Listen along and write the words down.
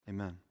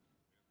Amen.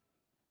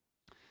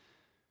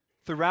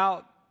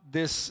 Throughout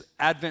this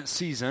Advent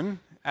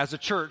season, as a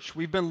church,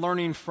 we've been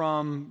learning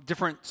from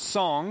different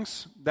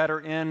songs that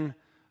are in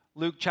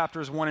Luke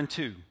chapters 1 and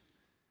 2.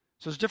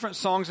 So there's different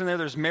songs in there.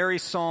 There's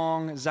Mary's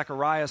song,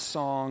 Zechariah's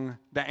song,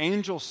 the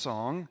angel's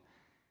song.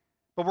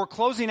 But we're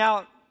closing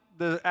out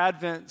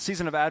the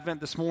season of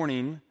Advent this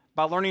morning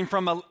by learning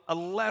from a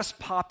less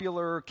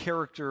popular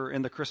character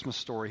in the Christmas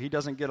story. He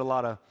doesn't get a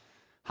lot of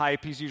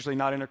hype. He's usually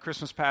not in a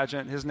Christmas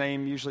pageant. His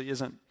name usually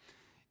isn't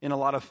in a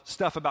lot of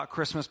stuff about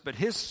Christmas, but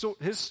his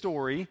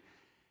story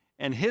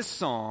and his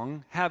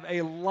song have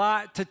a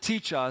lot to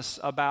teach us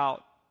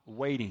about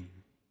waiting.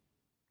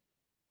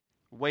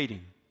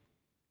 Waiting.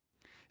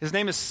 His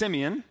name is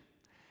Simeon,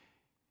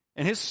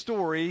 and his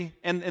story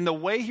and the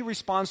way he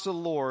responds to the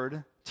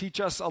Lord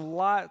teach us a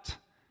lot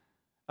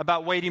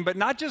about waiting, but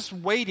not just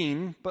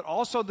waiting, but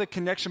also the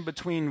connection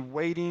between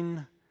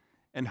waiting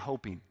and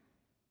hoping.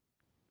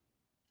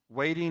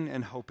 Waiting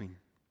and hoping.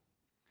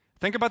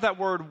 Think about that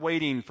word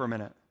waiting for a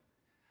minute.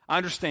 I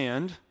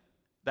understand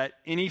that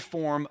any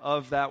form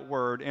of that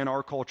word in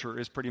our culture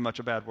is pretty much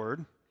a bad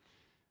word.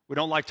 We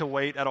don't like to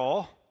wait at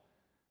all.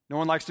 No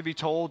one likes to be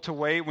told to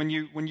wait. When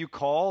you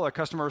call a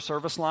customer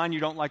service line, you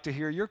don't like to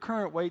hear your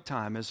current wait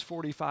time is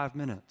 45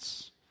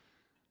 minutes.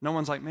 No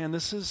one's like, man,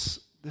 this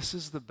is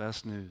the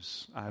best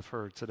news I've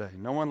heard today.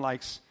 No one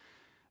likes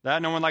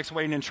that. No one likes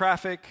waiting in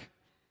traffic.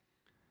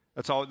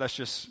 That's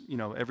just,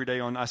 every day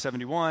on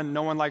I-71.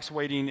 No one likes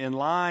waiting in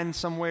line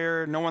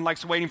somewhere. No one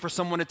likes waiting for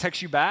someone to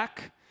text you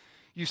back.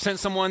 You sent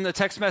someone a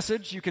text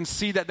message. You can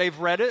see that they've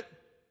read it,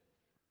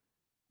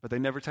 but they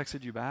never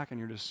texted you back, and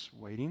you're just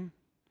waiting.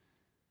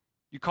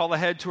 You call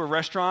ahead to a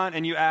restaurant,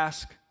 and you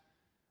ask, do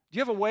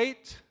you have a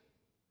wait?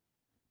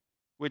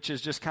 Which is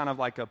just kind of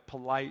like a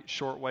polite,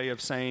 short way of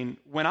saying,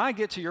 when I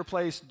get to your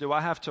place, do I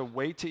have to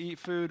wait to eat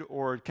food,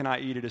 or can I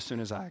eat it as soon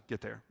as I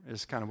get there?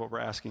 Is kind of what we're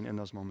asking in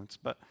those moments.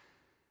 But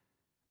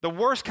the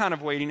worst kind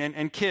of waiting,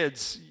 and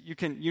kids,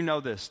 you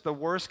know this, the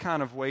worst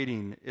kind of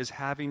waiting is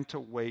having to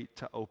wait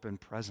to open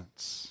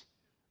presents.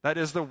 That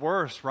is the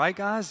worst, right,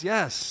 guys?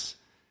 Yes.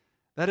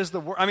 That is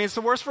the worst. I mean, it's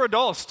the worst for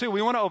adults, too.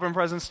 We want to open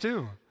presents,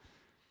 too.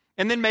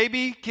 And then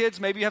maybe, kids,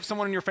 maybe you have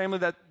someone in your family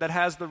that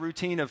has the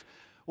routine of,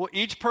 well,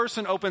 each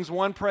person opens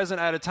one present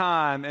at a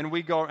time, and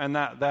we go, and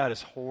that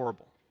is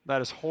horrible.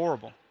 That is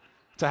horrible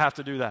to have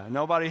to do that.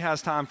 Nobody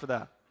has time for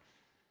that.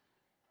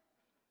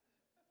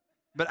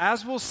 But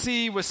as we'll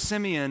see with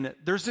Simeon,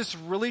 there's this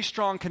really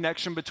strong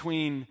connection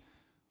between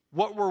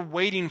what we're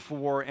waiting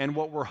for and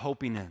what we're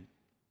hoping in.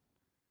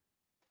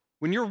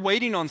 When you're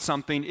waiting on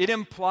something, it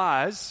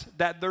implies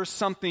that there's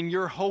something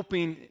you're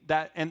hoping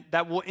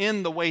that will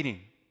end the waiting.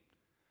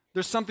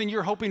 There's something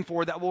you're hoping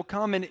for that will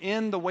come and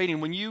end the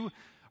waiting. When you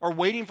are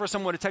waiting for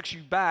someone to text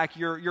you back,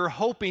 you're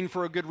hoping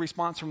for a good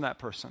response from that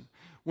person.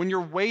 When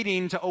you're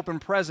waiting to open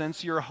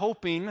presents, you're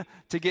hoping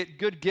to get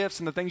good gifts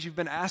and the things you've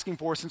been asking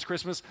for since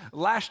Christmas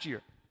last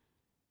year.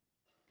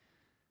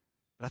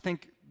 But I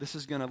think this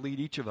is going to lead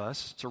each of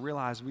us to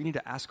realize we need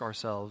to ask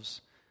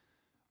ourselves,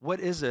 what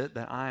is it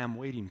that I am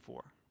waiting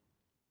for?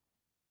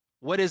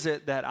 What is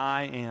it that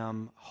I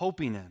am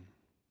hoping in?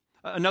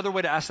 Another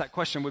way to ask that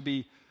question would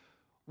be,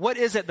 what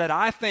is it that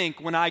I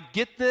think when I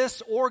get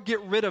this or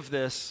get rid of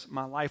this,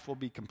 my life will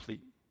be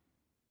complete?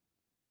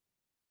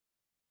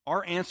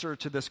 Our answer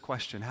to this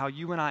question, how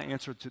you and I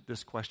answer to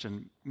this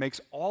question, makes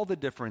all the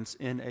difference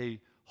in a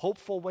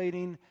hopeful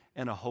waiting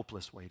and a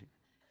hopeless waiting.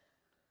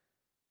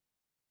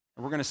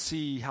 And we're going to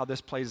see how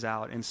this plays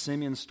out in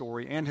Simeon's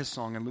story and his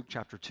song in Luke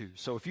chapter 2.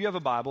 So if you have a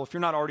Bible, if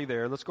you're not already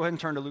there, let's go ahead and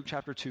turn to Luke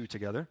chapter 2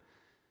 together.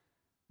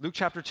 Luke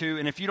chapter 2,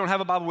 and if you don't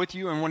have a Bible with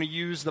you and want to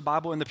use the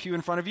Bible in the pew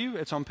in front of you,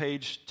 it's on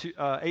page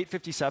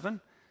 857.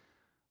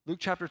 Luke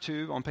chapter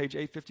 2 on page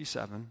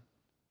 857.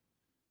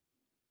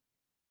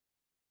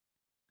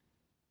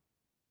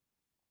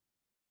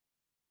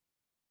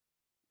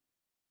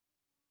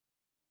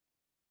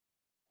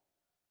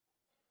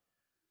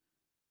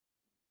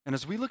 And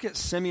as we look at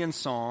Simeon's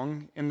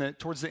song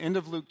towards the end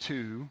of Luke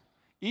 2,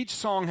 each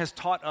song has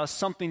taught us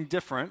something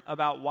different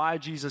about why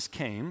Jesus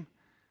came.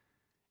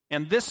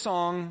 And this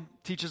song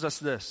teaches us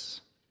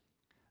this,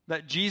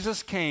 that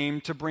Jesus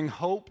came to bring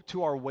hope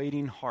to our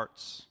waiting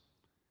hearts.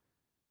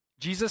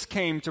 Jesus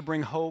came to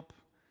bring hope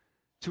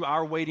to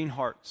our waiting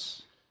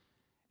hearts.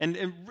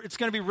 And it's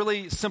going to be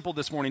really simple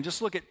this morning.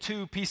 Just look at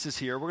two pieces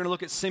here. We're going to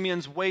look at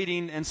Simeon's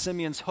waiting and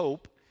Simeon's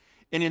hope.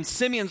 And in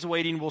Simeon's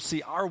waiting, we'll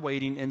see our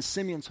waiting. In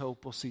Simeon's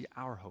hope, we'll see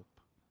our hope.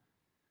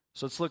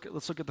 So let's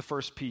look at the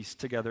first piece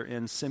together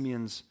in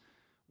Simeon's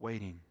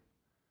waiting.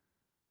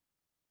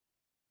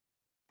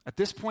 At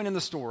this point in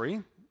the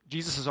story,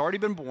 Jesus has already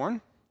been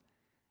born,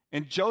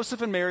 and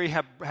Joseph and Mary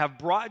have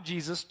brought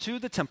Jesus to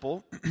the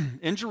temple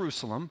in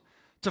Jerusalem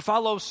to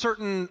follow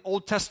certain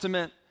Old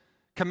Testament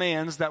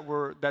commands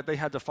that they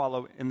had to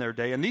follow in their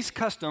day. And these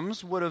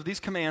commands would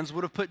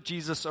have put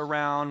Jesus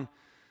around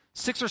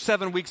 6 or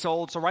 7 weeks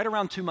old, so right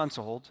around 2 months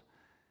old.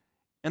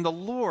 And the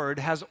Lord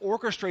has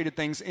orchestrated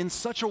things in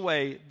such a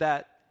way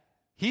that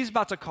he's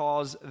about to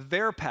cause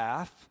their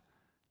path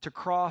to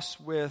cross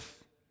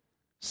with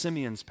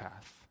Simeon's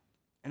path.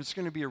 And it's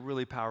going to be a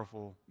really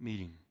powerful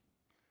meeting.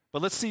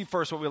 But let's see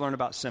first what we learn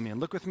about Simeon.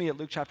 Look with me at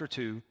Luke chapter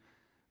 2,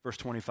 verse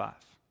 25.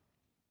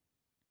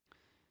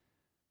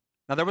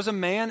 Now there was a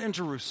man in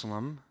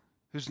Jerusalem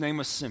whose name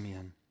was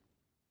Simeon.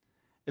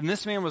 And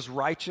this man was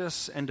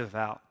righteous and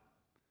devout,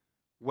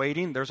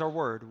 waiting, there's our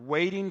word,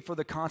 waiting for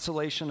the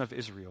consolation of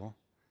Israel,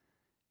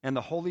 and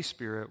the Holy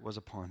Spirit was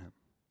upon him.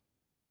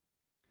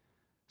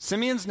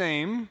 Simeon's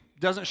name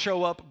doesn't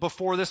show up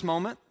before this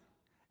moment,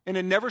 and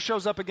it never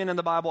shows up again in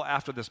the Bible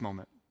after this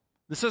moment.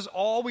 This is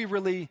all we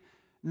really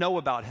know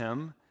about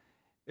him,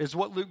 is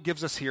what Luke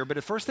gives us here. But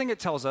the first thing it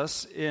tells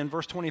us in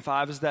verse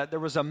 25 is that there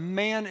was a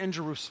man in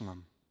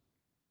Jerusalem.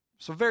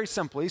 So very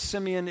simply,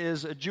 Simeon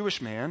is a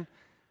Jewish man,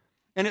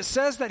 and it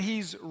says that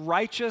he's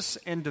righteous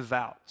and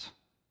devout.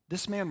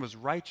 This man was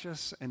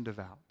righteous and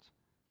devout.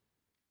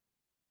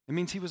 It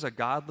means he was a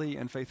godly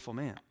and faithful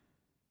man.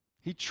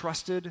 He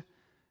trusted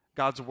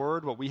God's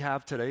word, what we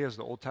have today as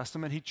the Old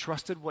Testament. He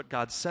trusted what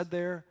God said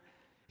there.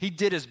 He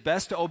did his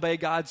best to obey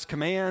God's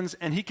commands,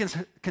 and he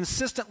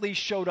consistently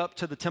showed up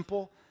to the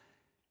temple,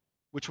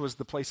 which was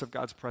the place of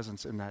God's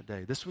presence in that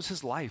day. This was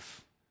his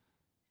life,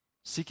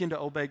 seeking to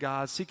obey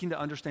God, seeking to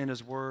understand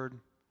his word,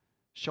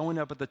 showing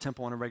up at the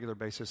temple on a regular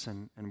basis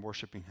and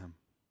worshiping him.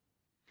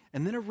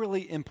 And then a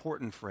really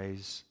important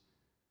phrase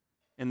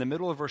in the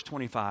middle of verse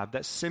 25,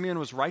 that Simeon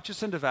was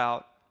righteous and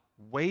devout,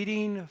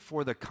 waiting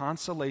for the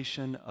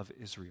consolation of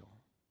Israel.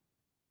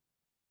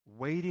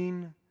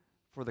 Waiting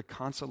for the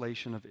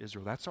consolation of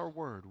Israel. That's our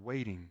word,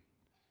 waiting.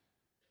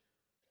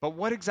 But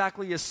what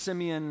exactly is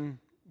Simeon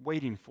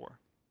waiting for?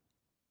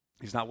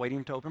 He's not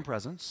waiting to open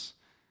presents.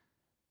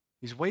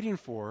 He's waiting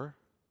for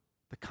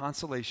the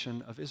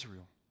consolation of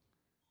Israel.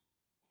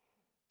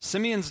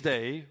 Simeon's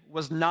day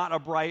was not a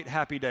bright,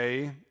 happy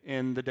day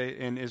in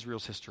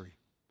Israel's history.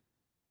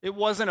 It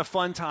wasn't a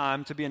fun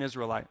time to be an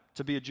Israelite,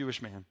 to be a Jewish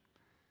man.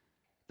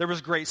 There was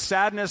great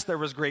sadness, there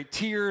was great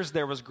tears,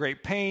 there was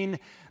great pain.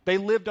 They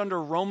lived under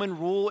Roman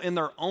rule in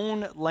their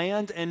own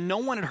land, and no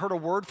one had heard a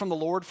word from the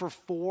Lord for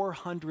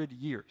 400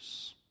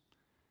 years.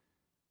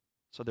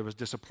 So there was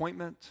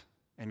disappointment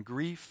and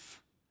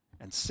grief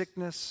and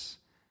sickness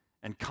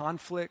and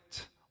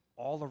conflict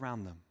all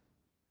around them.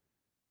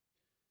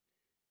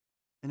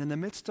 And in the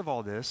midst of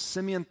all this,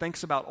 Simeon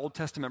thinks about Old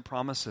Testament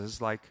promises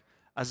like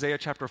Isaiah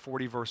chapter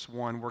 40, verse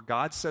 1, where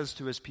God says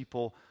to his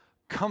people,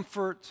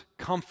 "Comfort,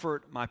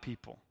 comfort my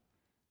people,"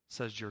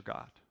 says your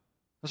God.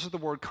 This is what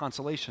the word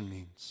consolation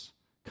means,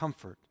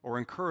 comfort or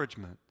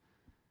encouragement.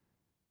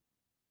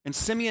 And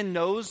Simeon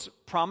knows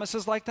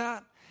promises like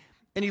that,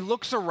 and he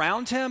looks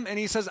around him and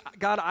he says,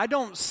 God, I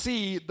don't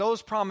see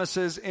those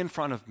promises in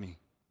front of me.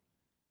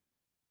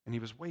 And he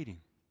was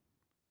waiting.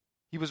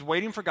 He was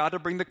waiting for God to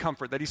bring the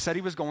comfort that he said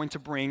he was going to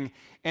bring,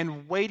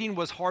 and waiting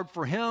was hard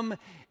for him,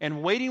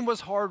 and waiting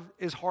is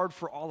hard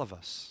for all of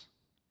us.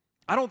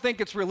 I don't think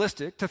it's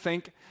realistic to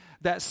think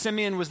that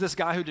Simeon was this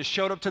guy who just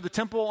showed up to the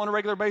temple on a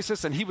regular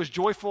basis, and he was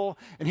joyful,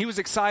 and he was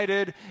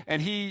excited,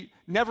 and he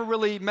never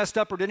really messed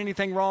up or did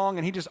anything wrong,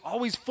 and he just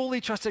always fully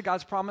trusted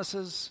God's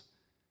promises.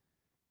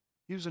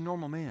 He was a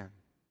normal man.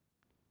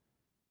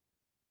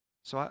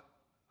 So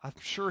I'm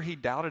sure he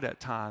doubted at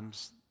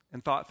times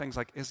and thought things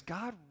like, is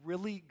God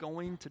really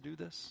going to do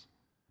this?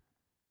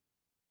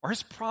 Are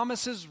his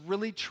promises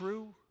really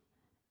true?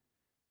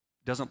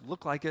 It doesn't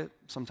look like it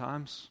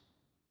sometimes.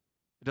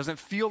 It doesn't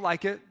feel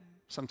like it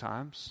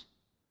sometimes.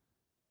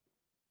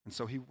 And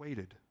so he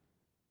waited.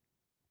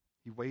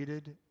 He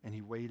waited and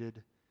he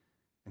waited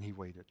and he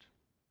waited.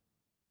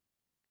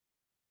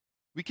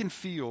 We can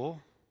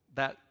feel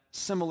that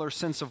similar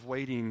sense of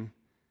waiting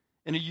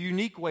in a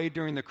unique way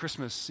during the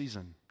Christmas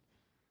season.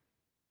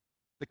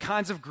 The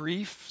kinds of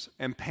griefs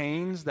and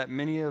pains that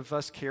many of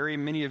us carry,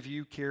 many of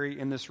you carry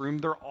in this room,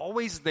 they're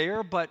always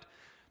there, but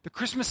the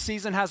Christmas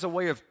season has a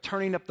way of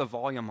turning up the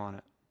volume on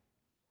it.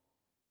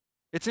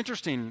 It's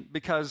interesting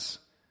because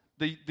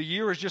the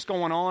year is just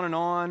going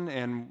on,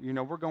 and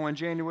we're going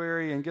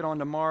January and get on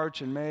to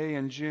March and May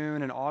and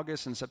June and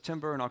August and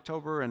September and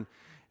October, and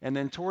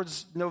then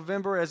towards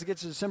November, as it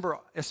gets to December,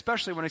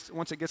 especially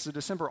once it gets to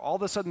December, all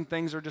of a sudden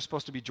things are just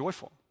supposed to be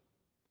joyful.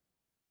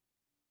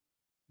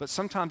 But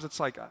sometimes it's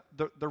like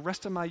the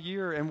rest of my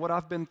year and what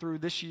I've been through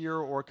this year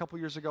or a couple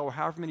years ago or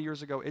however many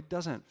years ago, it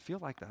doesn't feel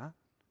like that.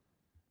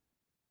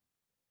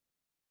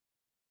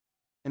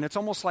 And it's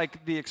almost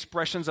like the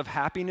expressions of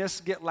happiness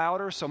get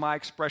louder, so my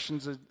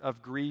expressions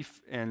of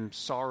grief and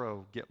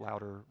sorrow get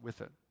louder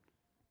with it.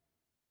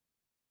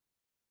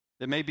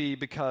 It may be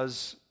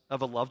because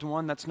of a loved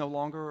one that's no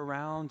longer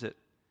around. It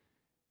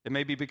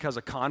may be because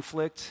of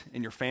conflict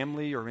in your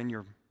family or in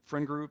your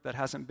friend group that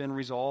hasn't been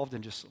resolved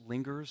and just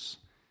lingers.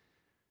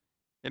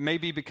 It may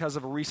be because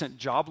of a recent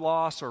job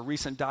loss or a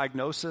recent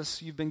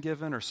diagnosis you've been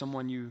given or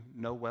someone you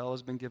know well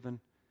has been given.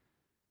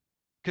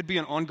 It could be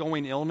an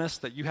ongoing illness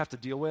that you have to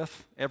deal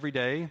with every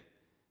day,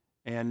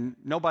 and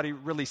nobody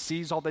really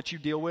sees all that you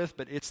deal with,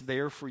 but it's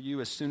there for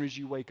you as soon as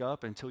you wake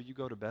up until you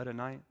go to bed at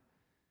night.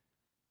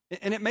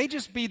 And it may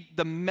just be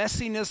the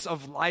messiness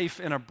of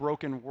life in a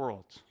broken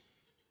world.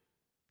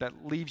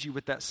 that leaves you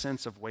with that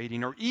sense of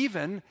waiting, or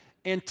even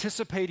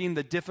anticipating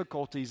the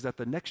difficulties that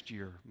the next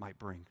year might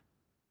bring.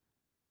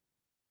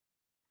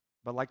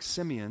 But like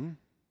Simeon,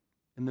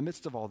 in the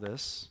midst of all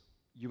this,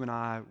 you and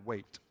I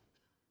wait.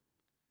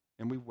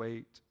 And we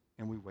wait,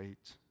 and we wait.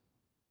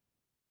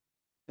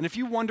 And if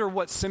you wonder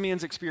what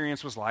Simeon's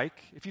experience was like,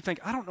 if you think,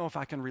 I don't know if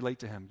I can relate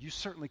to him, you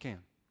certainly can.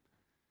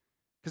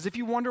 Because if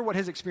you wonder what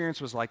his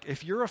experience was like,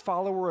 if you're a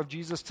follower of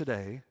Jesus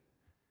today,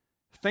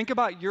 think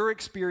about your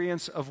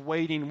experience of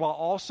waiting while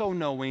also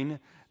knowing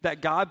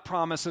that God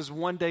promises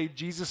one day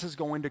Jesus is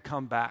going to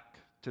come back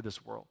to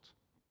this world.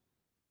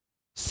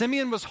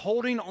 Simeon was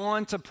holding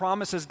on to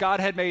promises God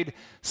had made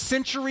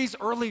centuries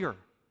earlier.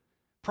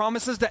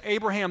 Promises to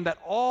Abraham that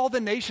all the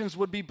nations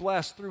would be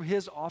blessed through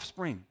his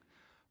offspring.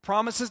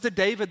 Promises to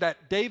David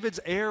that David's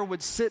heir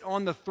would sit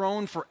on the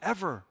throne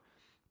forever.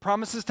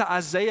 Promises to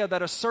Isaiah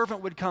that a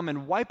servant would come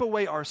and wipe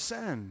away our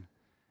sin.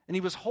 And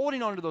he was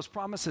holding on to those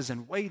promises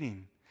and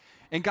waiting.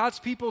 And God's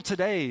people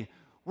today,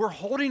 we're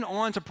holding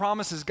on to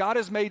promises God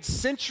has made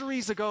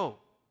centuries ago.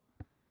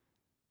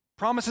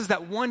 Promises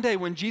that one day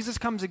when Jesus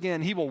comes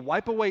again, he will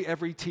wipe away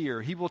every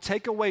tear. He will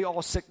take away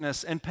all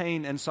sickness and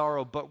pain and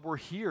sorrow. But we're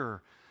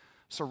here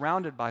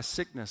surrounded by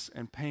sickness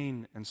and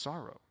pain and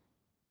sorrow.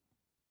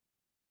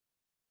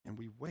 And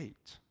we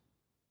wait.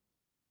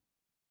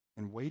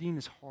 And waiting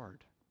is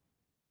hard.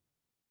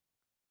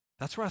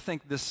 That's where I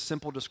think this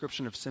simple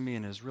description of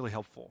Simeon is really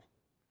helpful.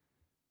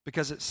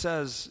 Because it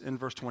says in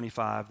verse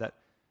 25 that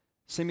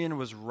Simeon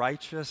was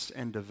righteous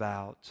and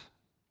devout,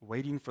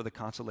 waiting for the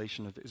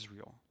consolation of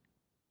Israel.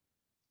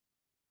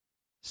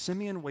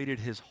 Simeon waited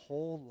his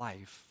whole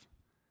life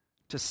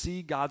to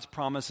see God's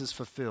promises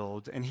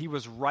fulfilled, and he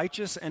was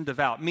righteous and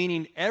devout,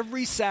 meaning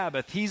every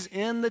Sabbath he's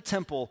in the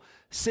temple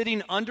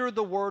sitting under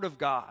the word of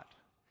God,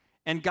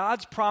 and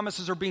God's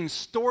promises are being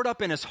stored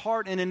up in his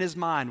heart and in his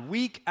mind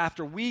week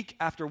after week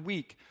after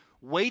week.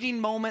 Waiting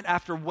moment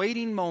after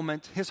waiting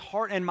moment, his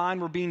heart and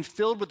mind were being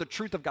filled with the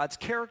truth of God's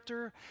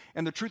character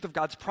and the truth of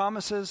God's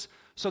promises,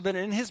 so that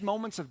in his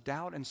moments of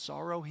doubt and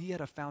sorrow, he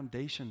had a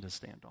foundation to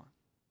stand on.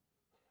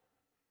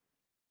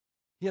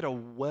 He had a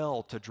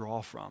well to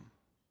draw from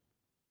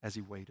as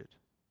he waited.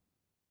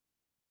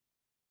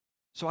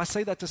 So I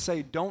say that to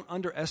say, don't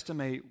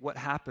underestimate what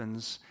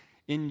happens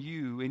in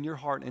you, in your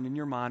heart, and in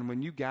your mind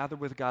when you gather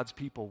with God's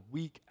people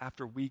week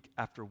after week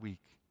after week.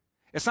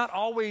 It's not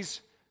always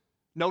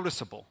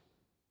noticeable.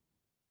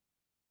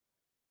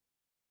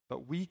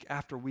 But week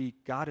after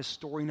week, God is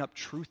storing up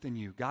truth in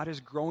you. God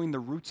is growing the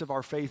roots of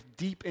our faith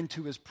deep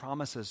into his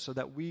promises so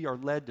that we are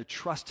led to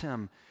trust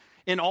him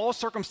in all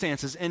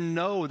circumstances and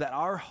know that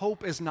our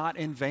hope is not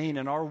in vain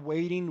and our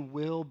waiting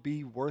will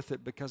be worth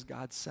it because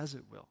God says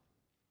it will.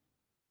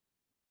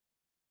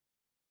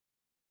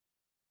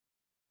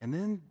 And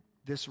then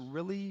this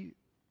really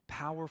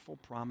powerful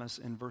promise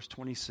in verse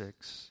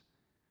 26,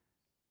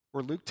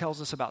 where Luke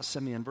tells us about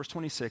Simeon, verse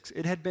 26,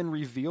 it had been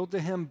revealed to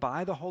him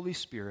by the Holy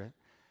Spirit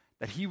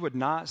that he would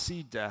not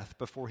see death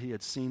before he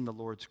had seen the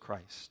Lord's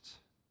Christ.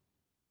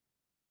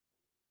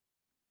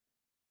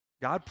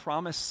 God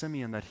promised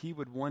Simeon that he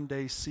would one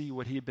day see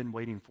what he had been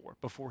waiting for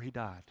before he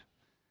died.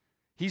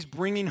 He's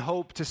bringing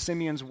hope to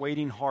Simeon's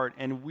waiting heart,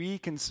 and we're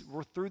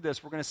through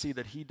this, we're going to see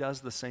that he does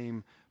the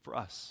same for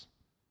us.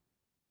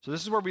 So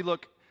this is where we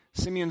look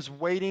Simeon's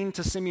waiting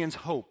to Simeon's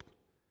hope.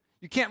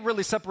 You can't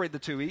really separate the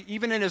two.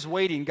 Even in his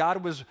waiting,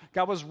 God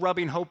was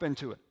rubbing hope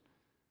into it.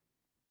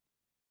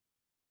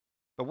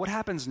 But what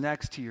happens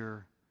next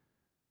here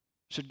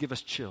should give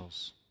us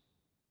chills.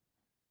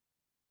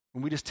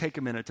 When we just take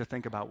a minute to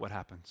think about what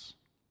happens.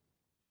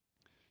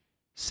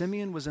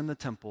 Simeon was in the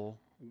temple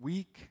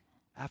week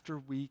after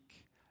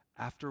week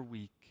after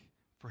week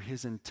for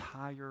his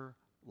entire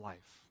life.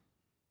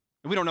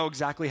 And we don't know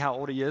exactly how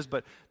old he is,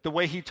 but the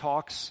way he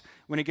talks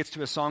when he gets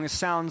to a song, it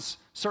sounds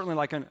certainly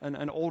like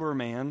an older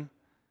man.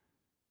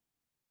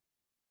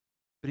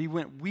 But he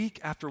went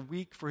week after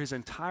week for his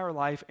entire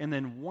life, and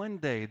then one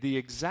day, the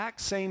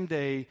exact same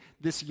day,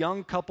 this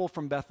young couple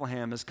from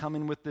Bethlehem is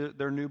coming with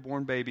their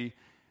newborn baby.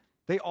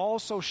 They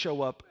also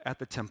show up at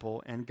the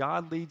temple, and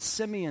God leads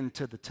Simeon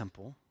to the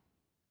temple,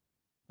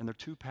 and their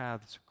two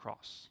paths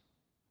cross.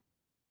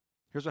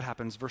 Here's what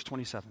happens, verse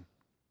 27.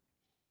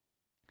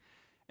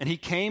 And he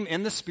came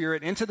in the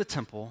Spirit into the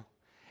temple,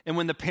 and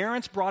when the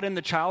parents brought in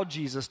the child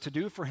Jesus to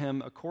do for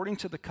him according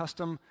to the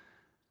custom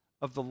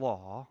of the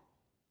law,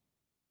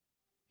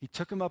 he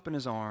took him up in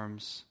his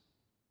arms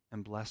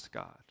and blessed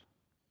God.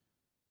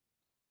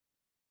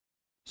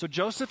 So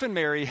Joseph and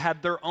Mary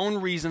had their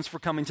own reasons for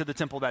coming to the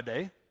temple that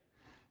day.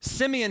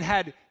 Simeon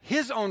had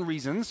his own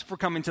reasons for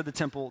coming to the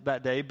temple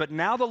that day, but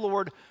now the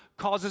Lord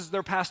causes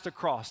their paths to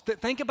cross.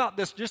 Think about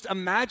this. Just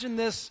imagine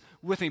this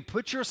with me.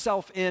 Put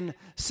yourself in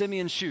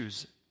Simeon's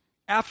shoes.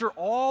 After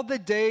all the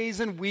days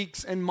and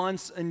weeks and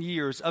months and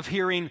years of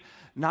hearing,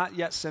 not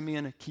yet,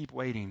 Simeon, keep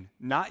waiting.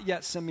 Not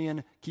yet,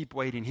 Simeon, keep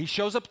waiting. He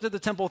shows up to the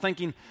temple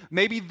thinking,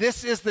 maybe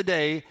this is the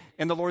day,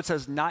 and the Lord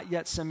says, not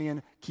yet,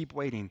 Simeon, keep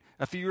waiting.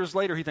 A few years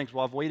later, he thinks,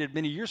 well, I've waited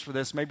many years for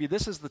this. Maybe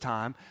this is the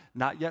time.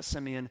 Not yet,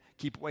 Simeon,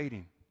 keep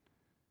waiting.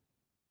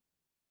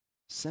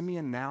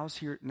 Simeon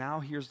now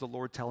hears the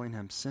Lord telling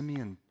him,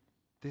 Simeon,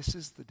 this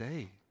is the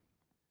day.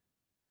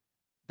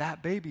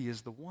 That baby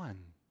is the one.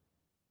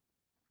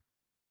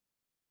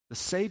 The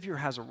Savior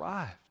has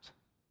arrived.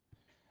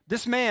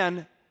 This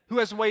man who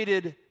has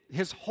waited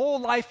his whole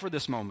life for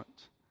this moment,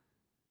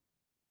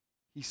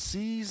 he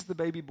sees the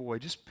baby boy.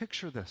 Just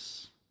picture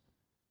this.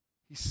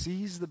 He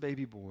sees the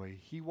baby boy.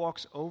 He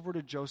walks over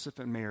to Joseph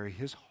and Mary.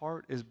 His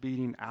heart is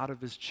beating out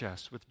of his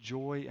chest with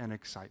joy and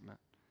excitement.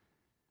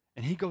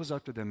 And he goes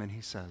up to them and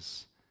he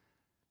says,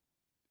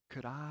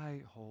 could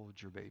I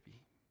hold your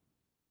baby?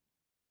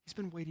 He's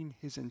been waiting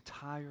his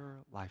entire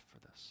life for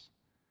this.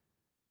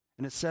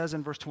 And it says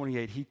in verse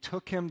 28, he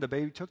took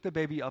the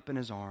baby up in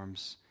his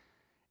arms,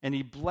 and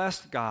he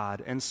blessed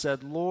God and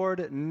said,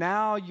 Lord,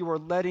 now you are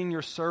letting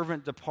your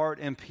servant depart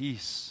in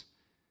peace.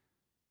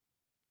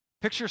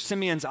 Picture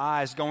Simeon's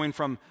eyes going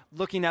from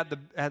looking at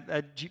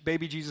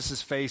baby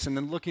Jesus' face and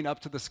then looking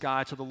up to the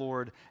sky to the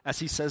Lord as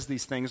he says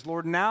these things.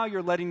 Lord, now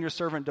you're letting your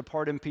servant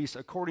depart in peace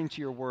according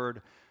to your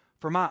word,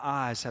 for my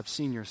eyes have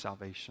seen your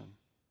salvation,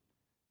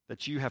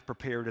 that you have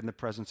prepared in the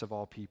presence of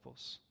all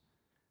peoples,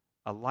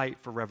 a light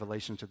for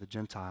revelation to the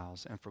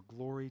Gentiles and for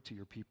glory to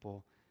your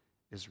people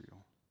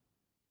Israel.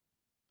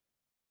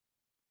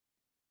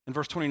 In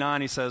verse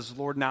 29, he says,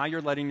 Lord, now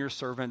you're letting your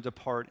servant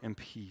depart in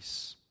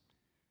peace.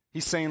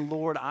 He's saying,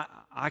 Lord,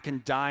 I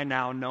can die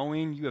now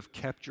knowing you have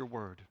kept your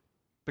word.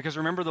 Because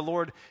remember, the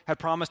Lord had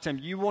promised him,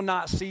 you will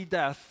not see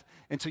death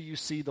until you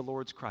see the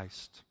Lord's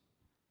Christ.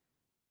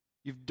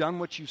 You've done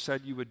what you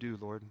said you would do,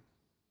 Lord.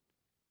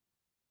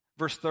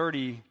 Verse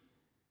 30,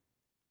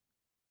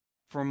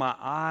 for my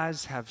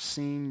eyes have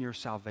seen your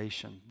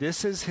salvation.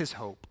 This is his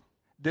hope.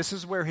 This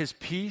is where his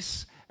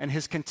peace and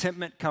his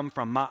contentment come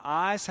from. My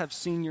eyes have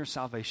seen your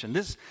salvation.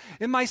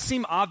 It might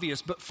seem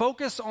obvious, but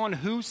focus on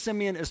who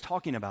Simeon is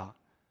talking about.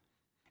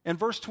 In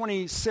verse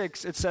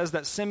 26, it says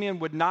that Simeon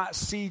would not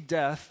see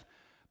death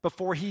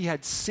before he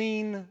had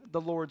seen the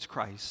Lord's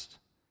Christ.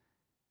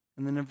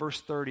 And then in verse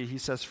 30, he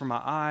says, for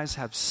my eyes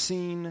have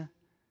seen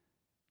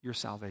your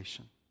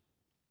salvation.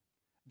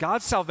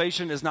 God's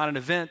salvation is not an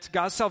event.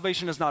 God's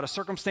salvation is not a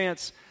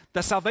circumstance.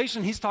 The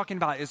salvation he's talking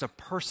about is a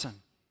person.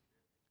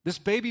 This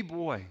baby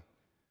boy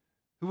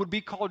who would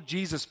be called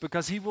Jesus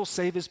because he will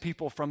save his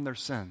people from their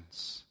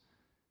sins.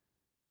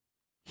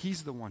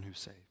 He's the one who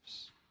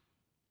saves.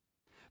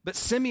 But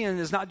Simeon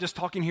is not just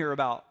talking here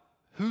about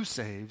who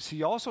saves.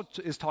 He also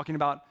is talking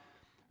about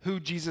who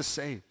Jesus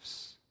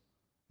saves.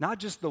 Not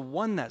just the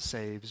one that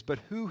saves, but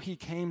who he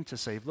came to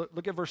save.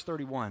 Look at verse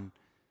 31.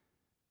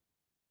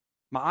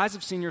 My eyes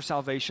have seen your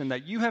salvation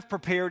that you have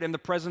prepared in the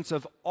presence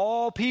of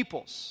all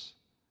peoples,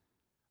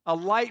 a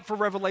light for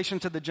revelation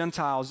to the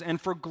Gentiles and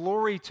for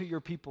glory to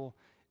your people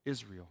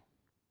Israel.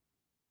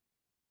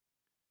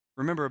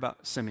 Remember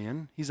about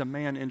Simeon. He's a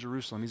man in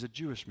Jerusalem. He's a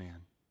Jewish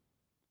man.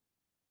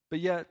 But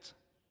yet,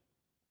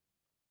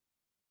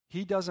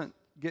 he doesn't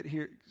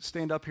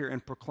stand up here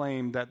and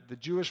proclaim that the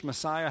Jewish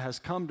Messiah has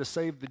come to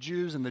save the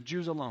Jews and the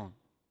Jews alone.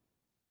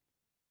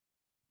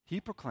 He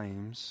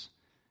proclaims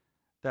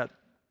that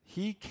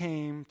he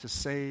came to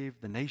save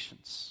the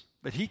nations,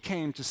 that he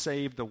came to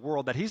save the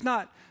world, that he's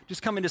not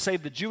just coming to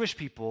save the Jewish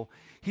people,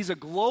 he's a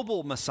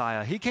global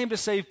Messiah. He came to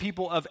save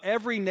people of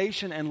every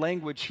nation and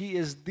language. He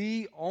is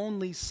the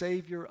only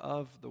Savior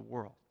of the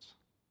world.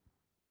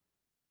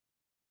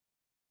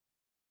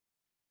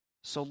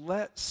 So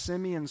let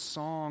Simeon's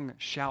song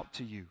shout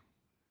to you.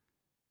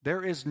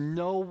 There is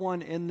no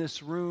one in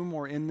this room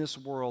or in this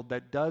world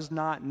that does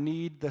not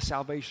need the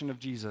salvation of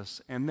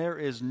Jesus. And there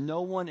is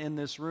no one in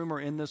this room or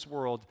in this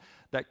world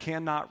that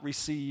cannot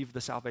receive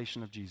the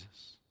salvation of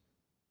Jesus.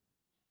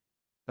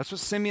 That's what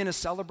Simeon is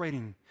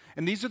celebrating.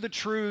 And these are the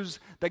truths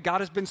that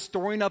God has been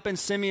storing up in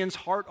Simeon's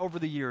heart over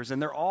the years.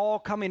 And they're all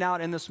coming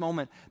out in this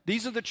moment.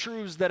 These are the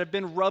truths that have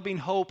been rubbing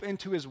hope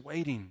into his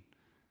waiting.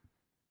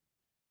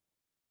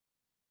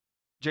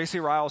 J.C.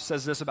 Ryle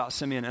says this about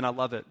Simeon, and I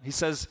love it. He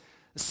says,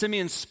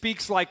 Simeon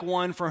speaks like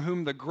one for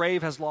whom the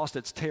grave has lost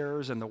its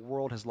terrors and the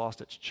world has lost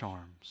its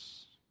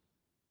charms.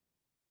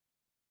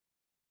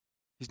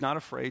 He's not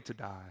afraid to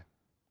die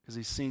because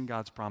he's seen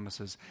God's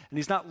promises. And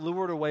he's not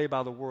lured away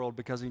by the world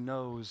because he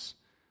knows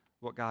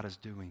what God is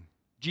doing.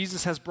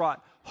 Jesus has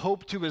brought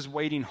hope to his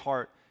waiting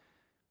heart.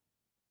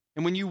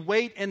 And when you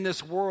wait in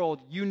this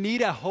world, you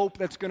need a hope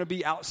that's going to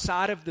be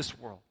outside of this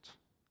world.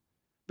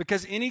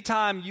 Because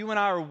anytime you and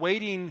I are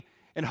waiting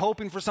and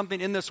hoping for something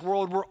in this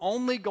world, we're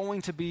only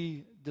going to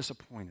be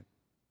disappointed.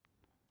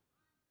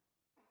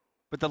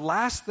 But the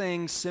last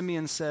thing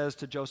Simeon says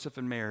to Joseph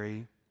and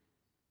Mary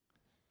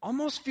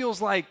almost feels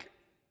like,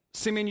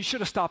 Simeon, you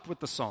should have stopped with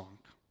the song.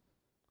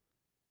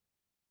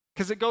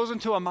 Because it goes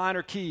into a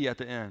minor key at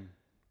the end.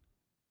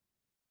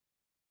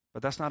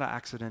 But that's not an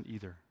accident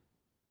either.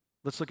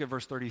 Let's look at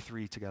verse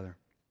 33 together.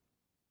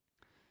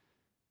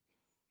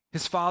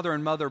 His father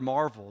and mother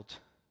marveled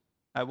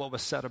at what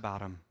was said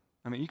about him.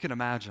 I mean, you can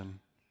imagine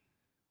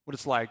what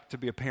it's like to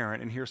be a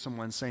parent and hear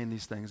someone saying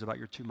these things about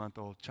your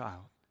 2-month-old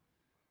child.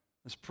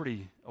 It's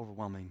pretty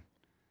overwhelming.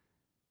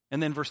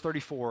 And then verse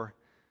 34,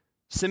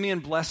 Simeon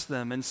blessed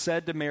them and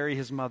said to Mary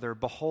his mother,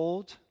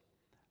 "Behold,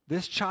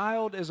 this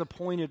child is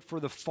appointed for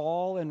the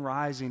fall and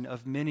rising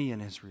of many in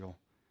Israel,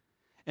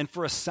 and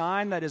for a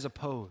sign that is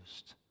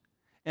opposed.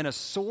 And a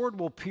sword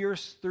will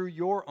pierce through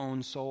your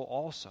own soul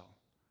also,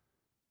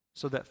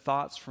 so that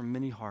thoughts from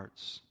many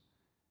hearts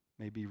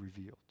may be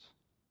revealed."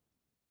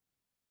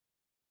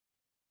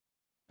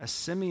 As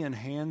Simeon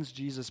hands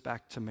Jesus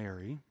back to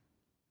Mary,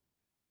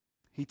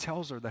 he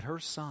tells her that her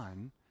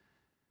son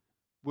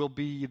will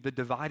be the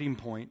dividing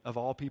point of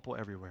all people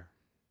everywhere.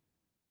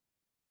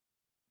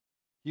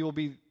 He will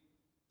be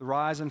the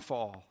rise and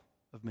fall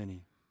of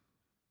many.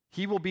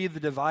 He will be the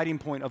dividing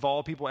point of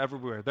all people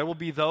everywhere. There will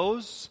be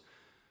those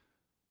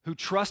who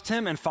trust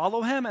him and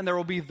follow him, and there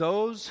will be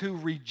those who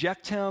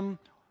reject him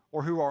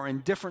or who are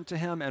indifferent to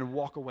him and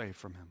walk away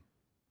from him.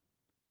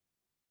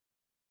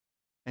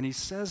 And he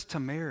says to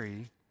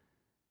Mary,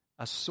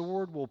 "A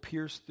sword will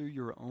pierce through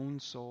your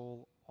own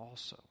soul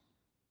also."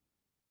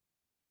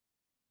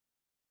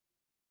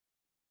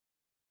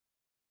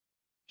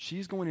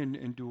 She's going to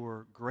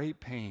endure great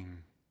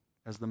pain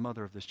as the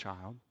mother of this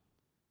child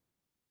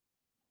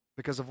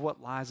because of what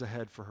lies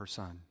ahead for her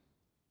son.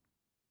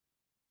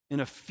 In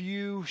a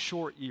few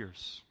short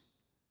years,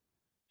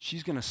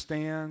 she's going to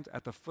stand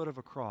at the foot of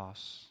a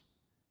cross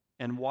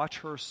and watch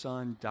her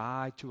son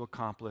die to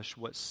accomplish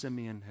what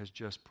Simeon has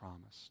just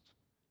promised.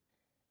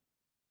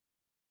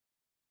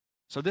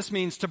 So this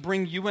means to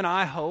bring you and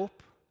I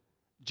hope,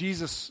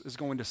 Jesus is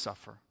going to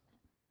suffer.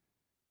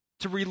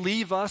 To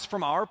relieve us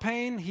from our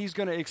pain, he's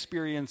going to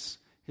experience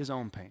his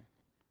own pain.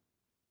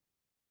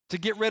 To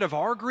get rid of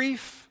our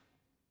grief,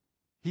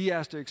 he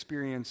has to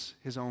experience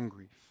his own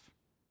grief.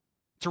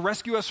 To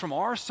rescue us from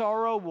our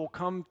sorrow will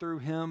come through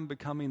him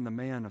becoming the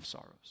man of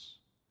sorrows.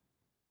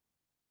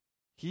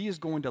 He is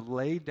going to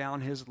lay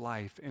down his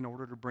life in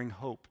order to bring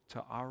hope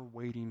to our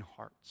waiting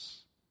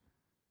hearts.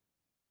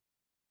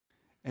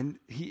 And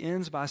he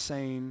ends by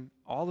saying,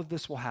 all of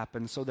this will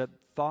happen so that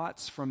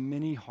thoughts from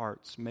many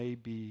hearts may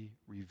be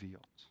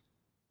revealed.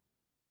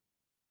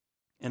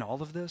 In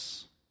all of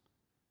this,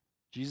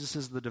 Jesus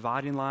is the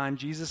dividing line.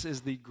 Jesus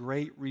is the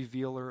great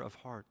revealer of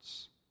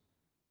hearts.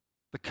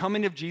 The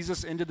coming of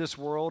Jesus into this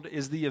world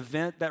is the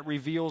event that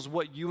reveals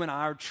what you and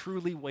I are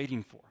truly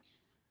waiting for,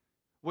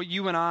 what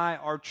you and I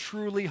are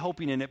truly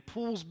hoping in. It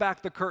pulls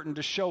back the curtain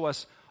to show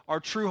us our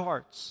true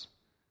hearts.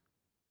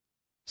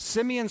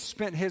 Simeon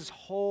spent his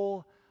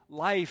whole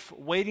life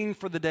waiting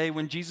for the day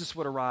when Jesus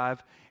would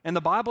arrive, and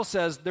the Bible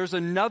says there's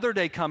another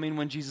day coming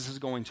when Jesus is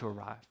going to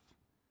arrive.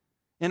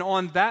 And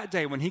on that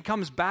day, when he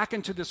comes back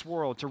into this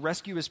world to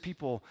rescue his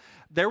people,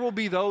 there will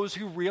be those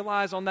who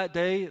realize on that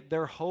day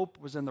their hope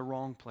was in the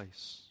wrong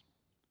place.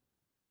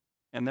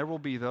 And there will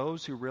be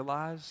those who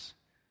realize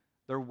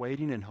their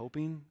waiting and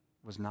hoping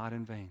was not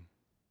in vain.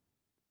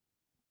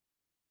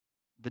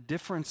 The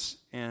difference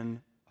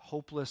in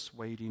hopeless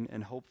waiting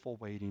and hopeful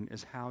waiting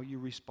is how you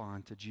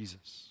respond to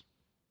Jesus.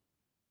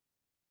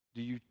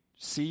 Do you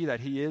see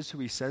that he is who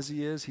he says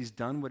he is? He's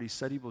done what he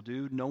said he will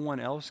do. No one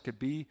else could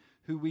be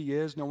who he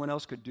is. No one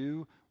else could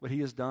do what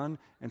he has done.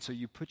 And so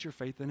you put your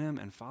faith in him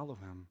and follow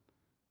him.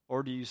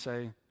 Or do you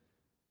say,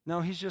 no,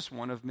 he's just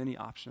one of many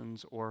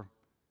options, or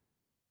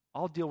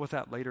I'll deal with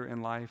that later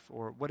in life,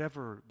 or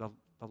whatever the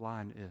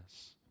line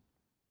is.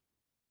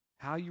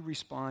 How you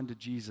respond to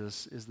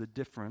Jesus is the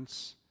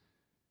difference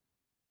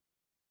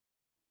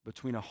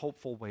between a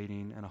hopeful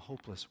waiting and a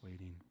hopeless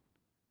waiting.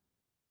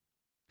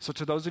 So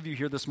to those of you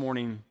here this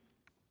morning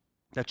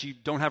that you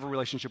don't have a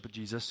relationship with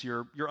Jesus,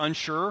 you're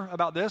unsure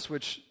about this,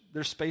 which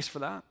there's space for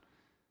that.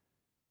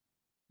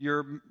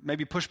 You're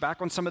maybe pushed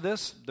back on some of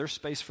this, there's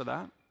space for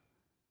that.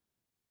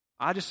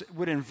 I just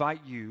would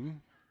invite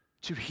you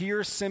to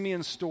hear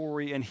Simeon's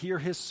story and hear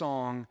his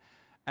song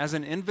as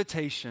an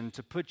invitation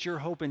to put your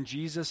hope in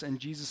Jesus and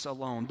Jesus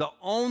alone. The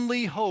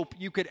only hope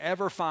you could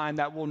ever find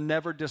that will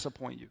never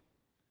disappoint you.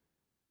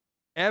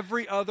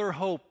 Every other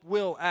hope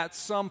will at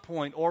some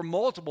point or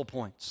multiple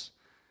points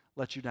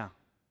let you down.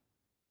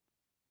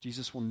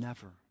 Jesus will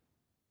never,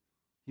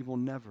 he will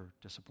never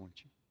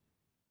disappoint you.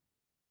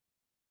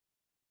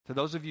 To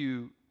those of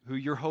you who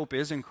your hope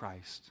is in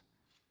Christ,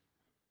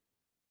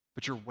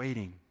 but you're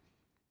waiting,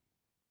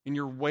 and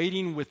you're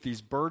waiting with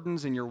these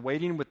burdens, and you're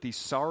waiting with these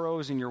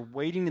sorrows, and you're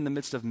waiting in the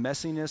midst of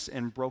messiness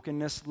and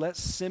brokenness, let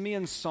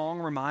Simeon's song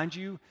remind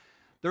you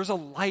there's a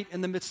light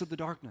in the midst of the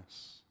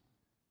darkness.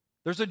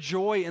 There's a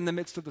joy in the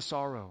midst of the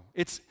sorrow.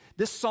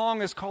 This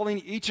song is calling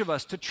each of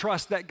us to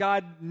trust that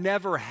God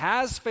never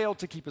has failed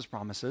to keep his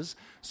promises,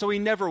 so he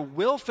never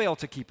will fail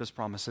to keep his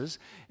promises.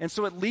 And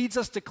so it leads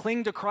us to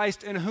cling to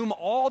Christ, in whom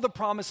all the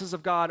promises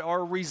of God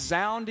are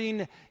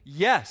resounding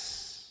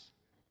yes.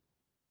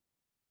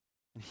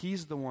 And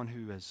he's the one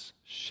who has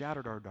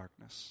shattered our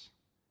darkness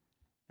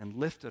and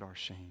lifted our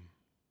shame.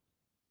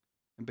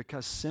 And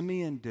because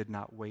Simeon did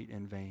not wait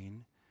in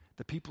vain,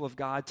 the people of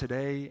God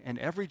today and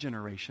every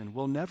generation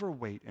will never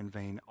wait in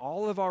vain.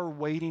 All of our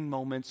waiting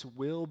moments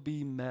will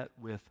be met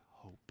with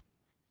hope.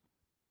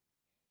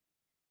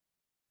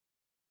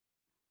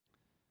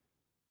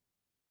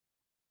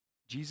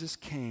 Jesus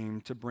came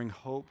to bring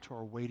hope to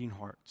our waiting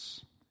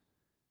hearts.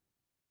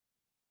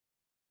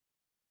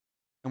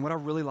 And what I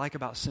really like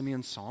about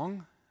Simeon's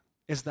song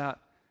is that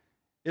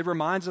it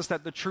reminds us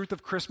that the truth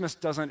of Christmas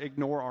doesn't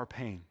ignore our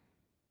pain.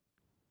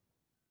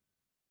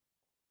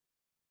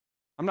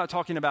 I'm not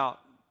talking about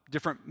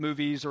different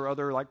movies or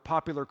other like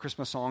popular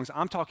Christmas songs.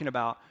 I'm talking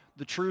about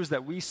the truths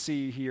that we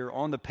see here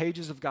on the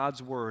pages of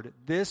God's Word.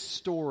 This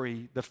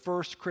story, the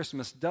first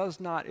Christmas, does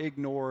not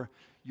ignore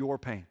your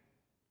pain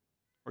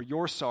or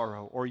your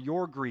sorrow or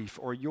your grief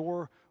or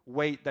your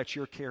weight that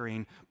you're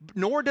carrying,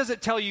 nor does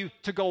it tell you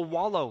to go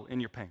wallow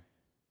in your pain.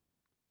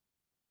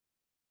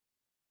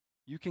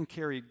 You can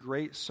carry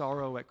great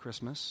sorrow at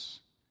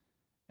Christmas,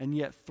 and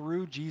yet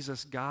through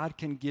Jesus, God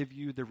can give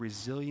you the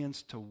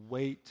resilience to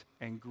wait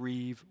and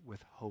grieve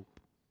with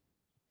hope.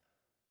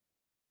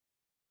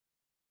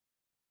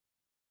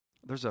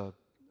 There's a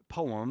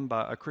poem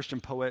by a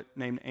Christian poet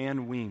named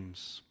Anne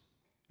Weems,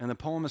 and the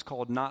poem is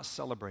called Not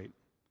Celebrate.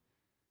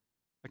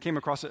 I came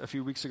across it a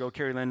few weeks ago.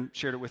 Carrie Lynn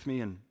shared it with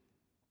me, and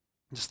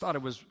just thought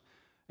it was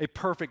a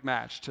perfect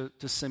match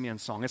to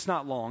Simeon's song. It's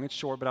not long, it's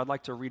short, but I'd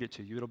like to read it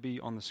to you. It'll be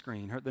on the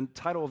screen. The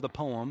title of the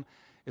poem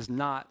is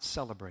Not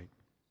Celebrate.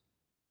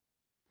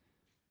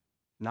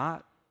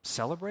 Not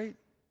celebrate?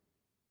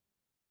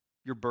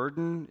 Your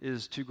burden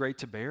is too great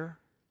to bear?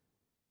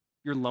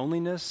 Your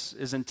loneliness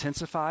is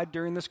intensified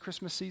during this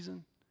Christmas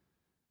season?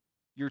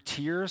 Your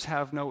tears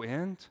have no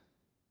end?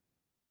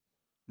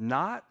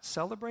 Not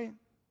celebrate?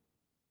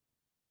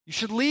 You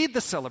should lead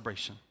the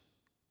celebration.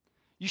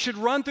 You should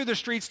run through the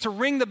streets to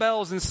ring the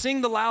bells and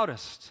sing the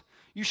loudest.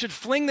 You should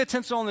fling the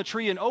tinsel on the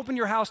tree and open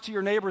your house to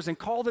your neighbors and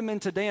call them in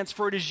to dance,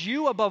 for it is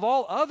you above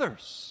all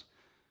others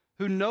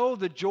who know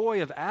the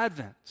joy of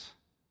Advent.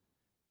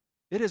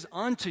 It is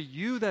unto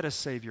you that a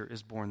Savior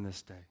is born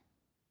this day.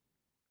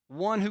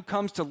 One who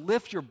comes to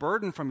lift your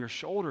burden from your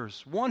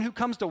shoulders. One who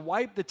comes to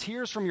wipe the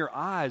tears from your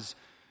eyes.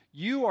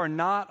 You are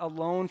not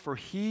alone, for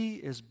he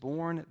is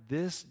born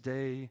this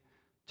day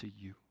to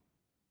you.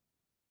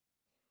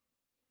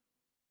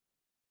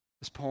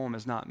 This poem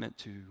is not meant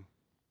to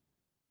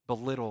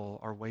belittle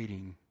our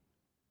waiting,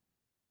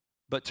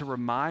 but to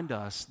remind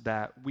us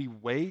that we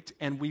wait,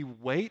 and we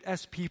wait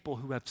as people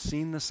who have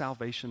seen the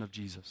salvation of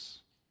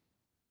Jesus.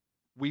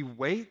 We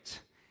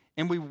wait,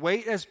 and we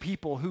wait as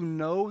people who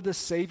know the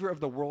Savior of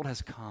the world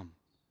has come.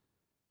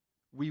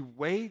 We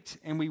wait,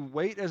 and we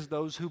wait as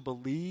those who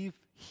believe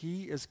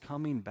he is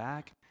coming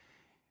back.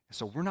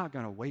 So we're not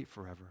going to wait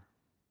forever.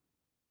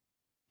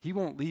 He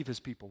won't leave his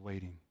people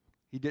waiting.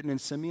 He didn't in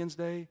Simeon's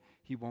day.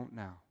 He won't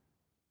now.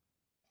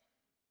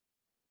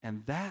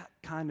 And that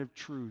kind of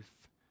truth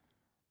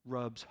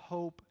rubs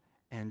hope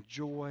and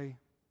joy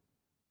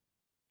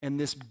and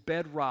this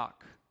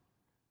bedrock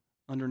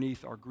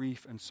underneath our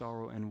grief and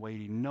sorrow and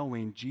waiting,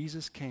 knowing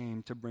Jesus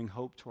came to bring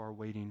hope to our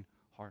waiting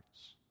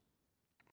hearts.